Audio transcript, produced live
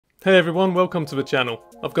Hey everyone, welcome to the channel.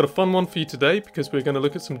 I've got a fun one for you today because we're going to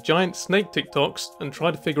look at some giant snake TikToks and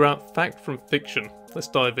try to figure out fact from fiction. Let's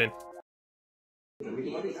dive in.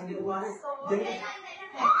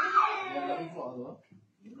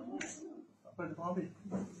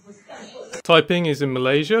 Taiping is in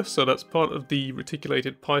Malaysia, so that's part of the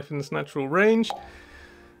reticulated python's natural range,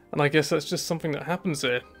 and I guess that's just something that happens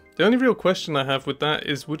there. The only real question I have with that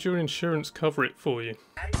is, would your insurance cover it for you?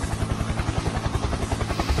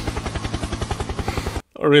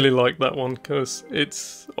 I really like that one because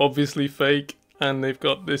it's obviously fake, and they've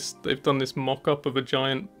done this mock-up of a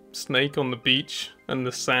giant snake on the beach, and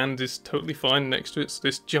the sand is totally fine next to it. So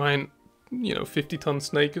this giant, 50-ton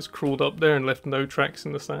snake has crawled up there and left no tracks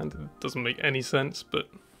in the sand. It doesn't make any sense, but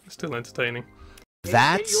it's still entertaining.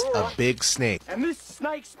 That's a big snake. And this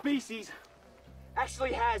snake species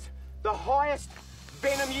actually has the highest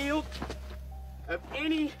venom yield of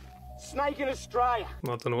any snake in Australia. I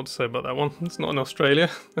don't know what to say about that one. It's not in Australia.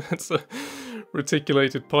 It's a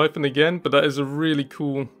reticulated python again, but that is a really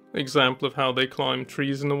cool example of how they climb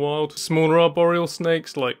trees in the wild. Smaller arboreal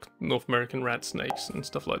snakes, like North American rat snakes and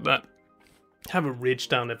stuff like that, have a ridge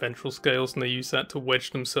down their ventral scales, and they use that to wedge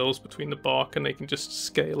themselves between the bark, and they can just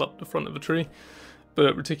scale up the front of a tree.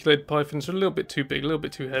 But reticulated pythons are a little bit too big, a little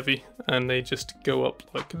bit too heavy, and they just go up,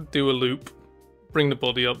 do a loop, bring the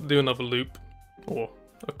body up, do another loop, or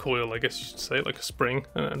a coil, I guess you should say, like a spring,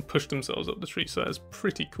 and push themselves up the tree. So that's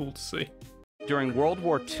pretty cool to see. During World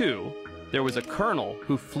War II, there was a colonel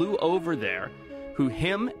who flew over there,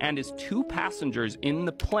 him and his two passengers in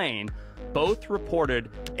the plane both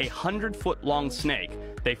reported a 100-foot-long snake.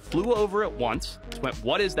 They flew over it once, went,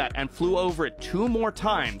 "What is that?" and flew over it 2 more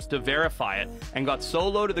times to verify it, and got so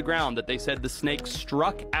low to the ground that they said the snake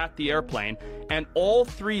struck at the airplane, and all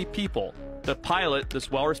 3 people, the pilot,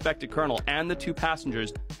 this well-respected colonel, and the 2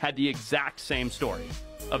 passengers, had the exact same story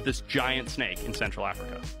of this giant snake in Central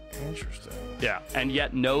Africa. Interesting. Yeah, and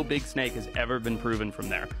yet no big snake has ever been proven from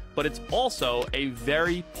there. But it's also a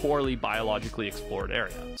very poorly biologically explored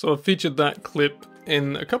area. So I've featured that clip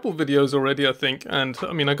in a couple of videos already, I think, and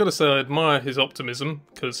I mean, I gotta say I admire his optimism,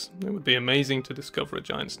 because it would be amazing to discover a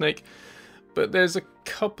giant snake. But there's a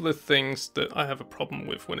couple of things that I have a problem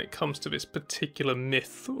with when it comes to this particular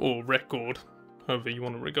myth or record, however you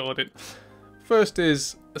want to regard it. First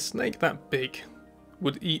is, a snake that big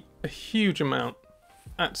would eat a huge amount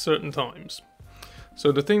at certain times.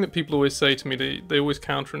 So the thing that people always say to me, they always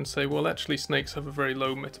counter and say, well, actually snakes have a very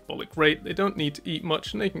low metabolic rate, they don't need to eat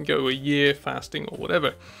much, and they can go a year fasting or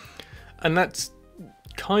whatever. And that's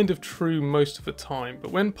kind of true most of the time,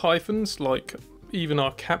 but when pythons, like even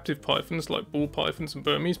our captive pythons, like ball pythons and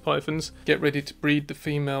Burmese pythons, get ready to breed the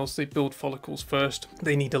females, they build follicles first.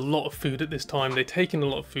 They need a lot of food at this time, they take in a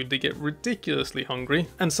lot of food, they get ridiculously hungry,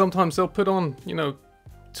 and sometimes they'll put on,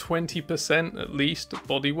 20% at least of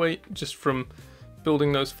body weight just from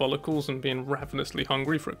building those follicles and being ravenously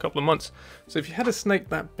hungry for a couple of months. So if you had a snake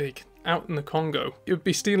that big out in the Congo, it would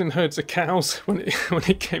be stealing herds of cows when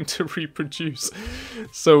it came to reproduce.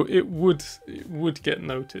 So it would get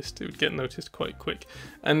noticed. It would get noticed quite quick.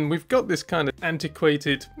 And we've got this kind of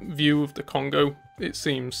antiquated view of the Congo, it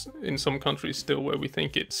seems, in some countries still, where we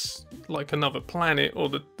think it's like another planet or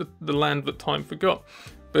the land that time forgot.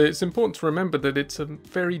 But it's important to remember that it's a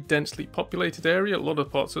very densely populated area, a lot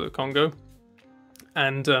of parts of the Congo.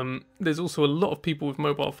 And there's also a lot of people with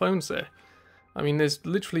mobile phones there. I mean, there's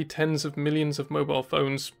literally tens of millions of mobile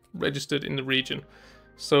phones registered in the region.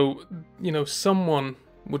 So, someone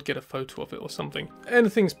would get a photo of it or something.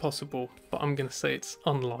 Anything's possible, but I'm going to say it's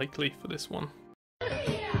unlikely for this one.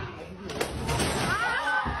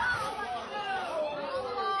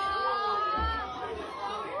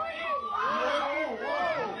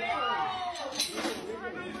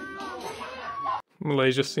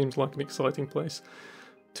 Malaysia seems like an exciting place.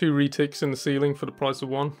 2 retics in the ceiling for the price of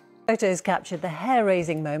 1. Photos captured the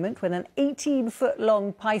hair-raising moment when an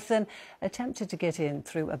 18-foot-long python attempted to get in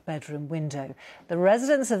through a bedroom window. The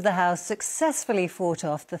residents of the house successfully fought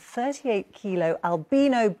off the 38-kilo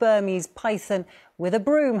albino Burmese python with a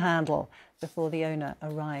broom handle before the owner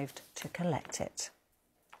arrived to collect it.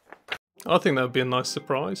 I think that would be a nice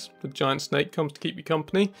surprise. The giant snake comes to keep you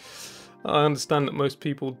company. I understand that most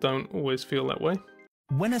people don't always feel that way.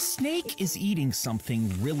 When a snake is eating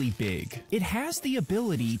something really big, it has the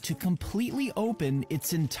ability to completely open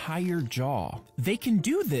its entire jaw. They can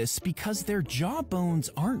do this because their jaw bones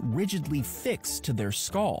aren't rigidly fixed to their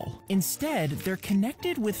skull. Instead, they're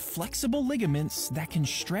connected with flexible ligaments that can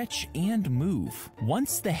stretch and move.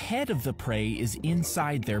 Once the head of the prey is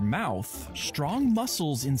inside their mouth, strong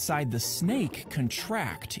muscles inside the snake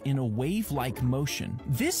contract in a wave-like motion.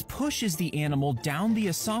 This pushes the animal down the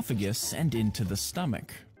esophagus and into the stomach.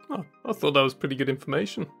 Oh, I thought that was pretty good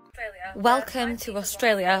information. Welcome to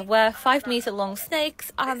Australia, where 5-metre-long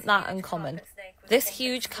snakes aren't that uncommon. This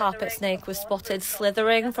huge carpet snake was spotted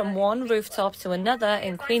slithering from one rooftop to another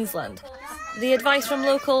in Queensland. The advice from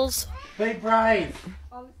locals? Be brave.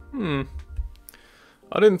 I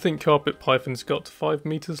didn't think carpet pythons got to 5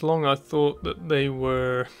 meters long. I thought that they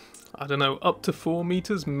were, I don't know, up to 4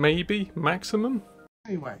 meters, maybe, maximum.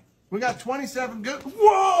 Anyway, we got 27 good.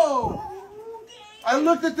 Whoa! I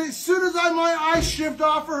looked at this, as soon as my eyes shift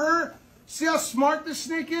off of her, see how smart this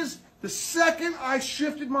snake is? The second I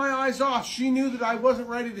shifted my eyes off, she knew that I wasn't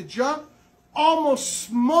ready to jump, almost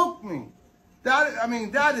smoked me.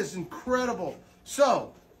 That is incredible.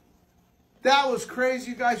 So, that was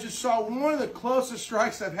crazy. You guys just saw one of the closest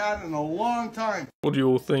strikes I've had in a long time. What do you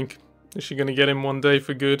all think? Is she going to get him one day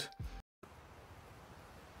for good?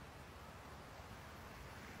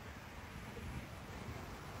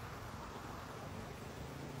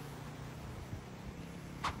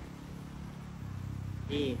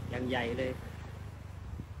นี่อย่างใหญ่เลย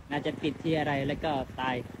น่าจะติดที่อะไรแล้วก็ต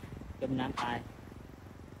ายจมน้ำตาย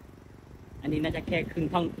อันนี้น่าจะแค่ครึ่ง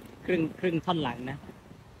ท่อนหลังนะ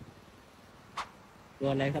ตัว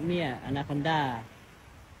อะไรครับเนี่ยอนาคอนดา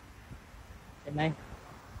ใช่ไหม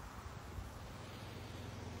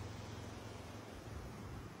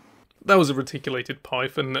That was a reticulated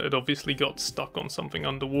python that had obviously got stuck on something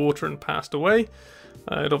underwater and passed away.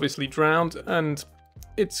 It obviously drowned, and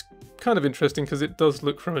it's kind of interesting because it does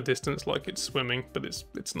look from a distance like it's swimming, but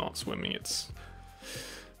it's not swimming. It's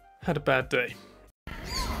had a bad day.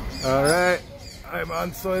 All right, I'm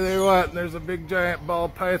on soy there what? There's a big giant ball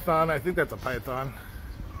python. I think that's a python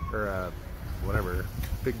or whatever,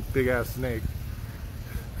 big ass snake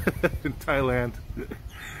in Thailand.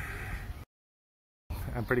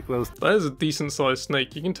 I'm pretty close. That is a decent sized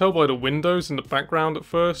snake. You can tell by the windows in the background at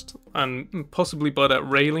first, and possibly by that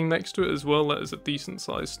railing next to it as well. That is a decent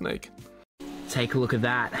sized snake. Take a look at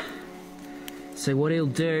that. So what he'll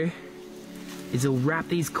do is he'll wrap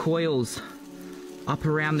these coils up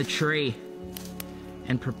around the tree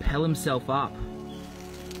and propel himself up.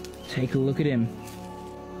 Take a look at him.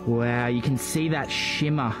 Wow, you can see that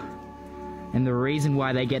shimmer, and the reason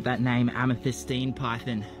why they get that name, amethystine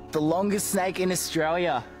python. The longest snake in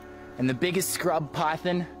Australia and the biggest scrub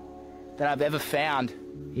python that I've ever found.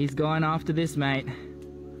 He's going after this, mate.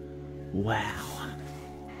 Wow.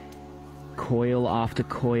 Coil after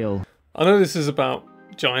coil. I know this is about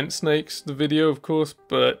giant snakes, the video of course,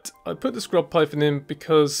 but I put the scrub python in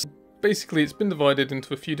because basically it's been divided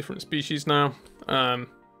into a few different species now.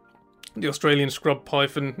 The Australian scrub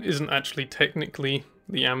python isn't actually technically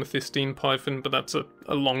the amethystine python, but that's a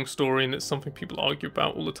long story and it's something people argue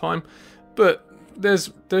about all the time. But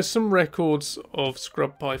there's some records of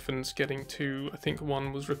scrub pythons getting to, I think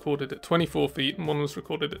one was recorded at 24 feet and one was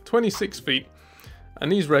recorded at 26 feet.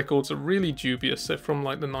 And these records are really dubious. They're from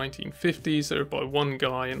like the 1950s, they're by one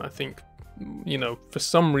guy, and I think, you know, for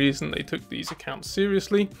some reason they took these accounts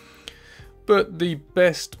seriously. But the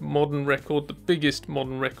best modern record, the biggest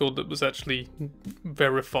modern record that was actually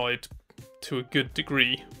verified to a good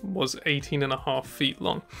degree, was 18.5 feet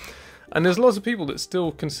long. And there's lots of people that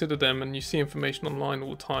still consider them, and you see information online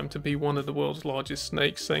all the time, to be one of the world's largest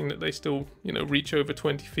snakes, saying that they still, you know, reach over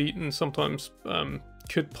 20 feet and sometimes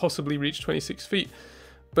could possibly reach 26 feet.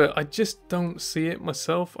 But I just don't see it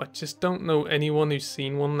myself. I just don't know anyone who's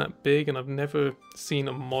seen one that big, and I've never seen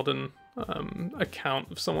a modern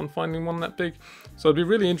account of someone finding one that big. So I'd be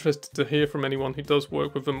really interested to hear from anyone who does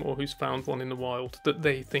work with them or who's found one in the wild that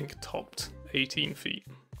they think topped 18 feet.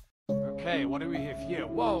 Okay, what do we have here?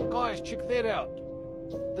 Whoa, guys, check that out.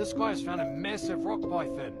 This guy's found a massive rock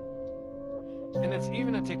python. And it's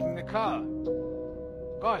even attacking the car.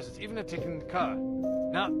 Guys, it's even attacking the car.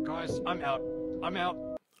 Nah, guys, I'm out. I'm out.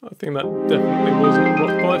 I think that definitely wasn't a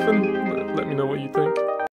rock python. Let me know what you think.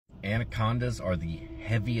 Anacondas are the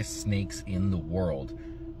heaviest snakes in the world,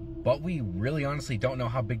 but we really honestly don't know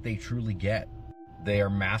how big they truly get. They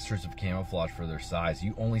are masters of camouflage for their size.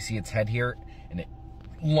 You only see its head here, and it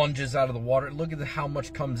lunges out of the water. Look at how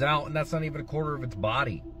much comes out, and that's not even a quarter of its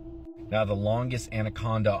body. Now, the longest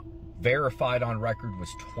anaconda verified on record was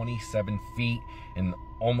 27 feet and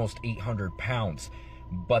almost 800 pounds.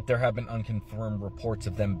 but there have been unconfirmed reports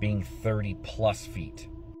of them being 30+ feet.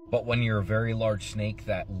 But when you're a very large snake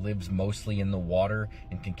that lives mostly in the water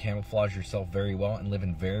and can camouflage yourself very well and live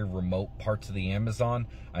in very remote parts of the Amazon,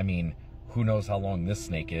 I mean, who knows how long this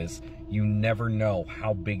snake is? You never know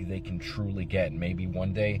how big they can truly get. Maybe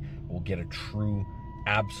one day we'll get a true,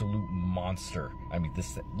 absolute monster. I mean,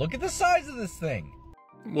 look at the size of this thing.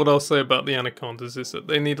 What I'll say about the anacondas is that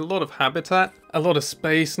they need a lot of habitat, a lot of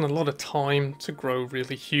space, and a lot of time to grow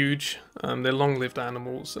really huge. They're long-lived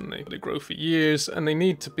animals, and they grow for years, and they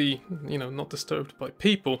need to be, you know, not disturbed by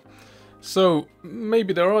people. So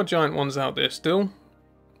maybe there are giant ones out there still.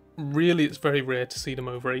 Really, it's very rare to see them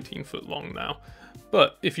over 18 foot long now.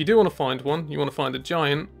 But if you do want to find one, you want to find a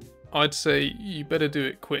giant, I'd say you better do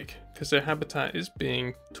it quick, because their habitat is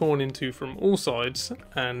being torn into from all sides,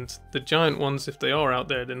 and the giant ones, if they are out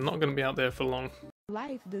there, they're not going to be out there for long.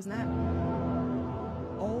 Life does not...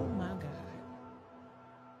 Oh my God.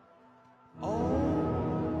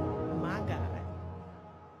 Oh my God.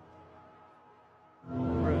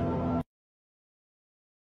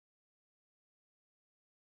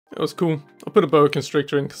 It was cool. I put a boa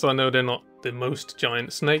constrictor in because I know they're not the most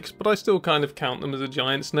giant snakes, but I still kind of count them as a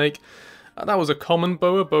giant snake. That was a common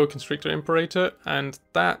boa constrictor imperator, and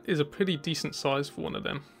that is a pretty decent size for one of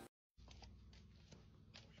them.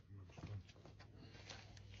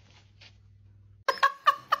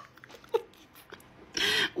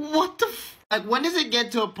 What the f? Like, when does it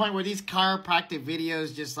get to a point where these chiropractic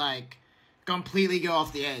videos just, like, completely go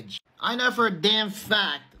off the edge? I know for a damn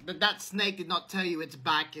fact that snake did not tell you its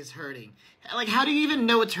back is hurting. Like, how do you even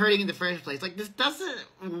know it's hurting in the first place? Like, this doesn't...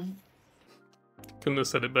 Couldn't have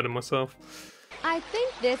said it better myself. I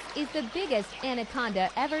think this is the biggest anaconda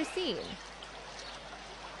ever seen.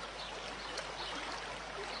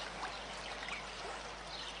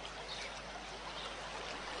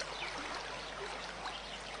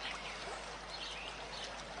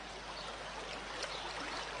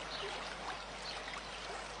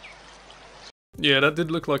 Yeah, that did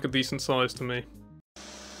look like a decent size to me.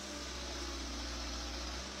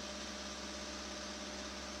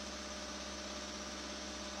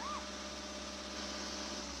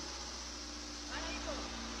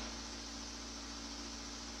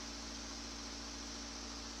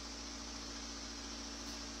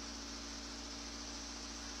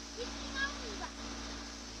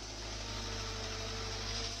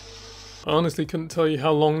 I honestly couldn't tell you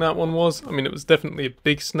how long that one was. I mean, it was definitely a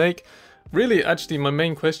big snake. Really, actually, my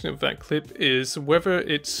main question of that clip is whether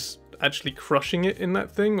it's actually crushing it in that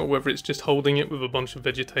thing, or whether it's just holding it with a bunch of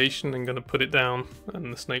vegetation and going to put it down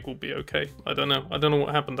and the snake will be okay. I don't know. I don't know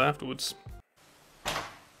what happened afterwards.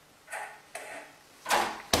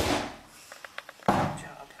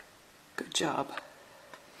 Good job.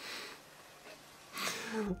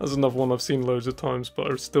 That's another one I've seen loads of times, but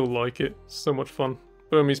I still like it. It's so much fun.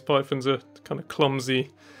 Burmese pythons are kind of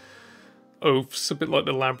clumsy oafs, a bit like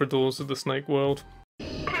the Labradors of the snake world.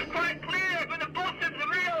 Quite clear, but the bottom's a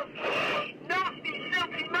real nasty,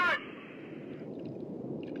 silty mud.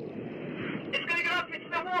 It's going to go up into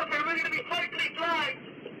the water and we're going to be totally dry.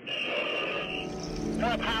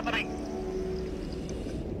 What's happening?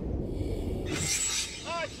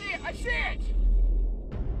 Oh, I see it! I see it!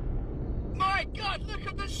 My God, look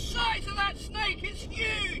at the size of that snake! It's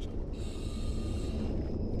huge!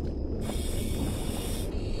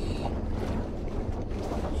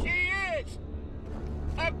 She is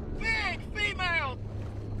a big female.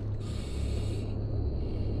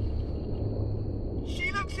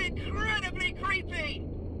 She looks incredibly creepy.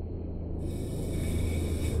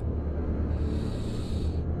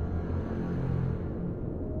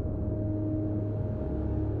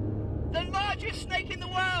 The largest snake in the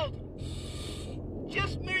world,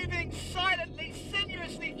 just moving silently,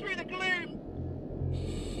 sinuously through the gloom,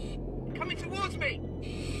 coming towards me.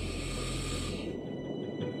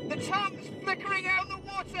 The tongue's flickering out in the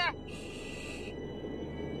water,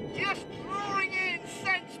 just drawing in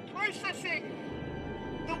sense, processing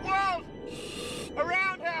the world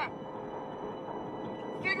around her,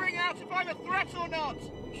 figuring out if I'm a threat or not.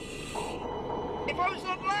 If I was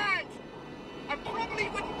on land, I probably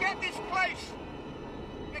wouldn't get this close,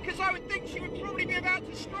 because I would think she would probably be about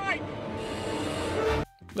to strike.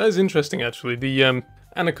 That is interesting, actually. The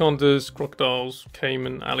anacondas, crocodiles,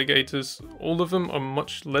 caiman, alligators, all of them are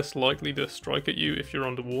much less likely to strike at you if you're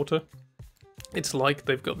underwater. It's like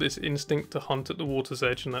they've got this instinct to hunt at the water's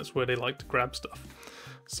edge, and that's where they like to grab stuff.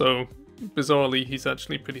 So, bizarrely, he's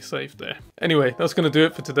actually pretty safe there. Anyway, that's going to do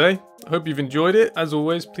it for today. I hope you've enjoyed it. As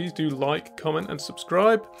always, please do like, comment, and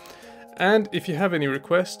subscribe. And if you have any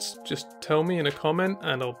requests, just tell me in a comment,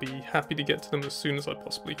 and I'll be happy to get to them as soon as I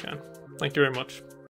possibly can. Thank you very much.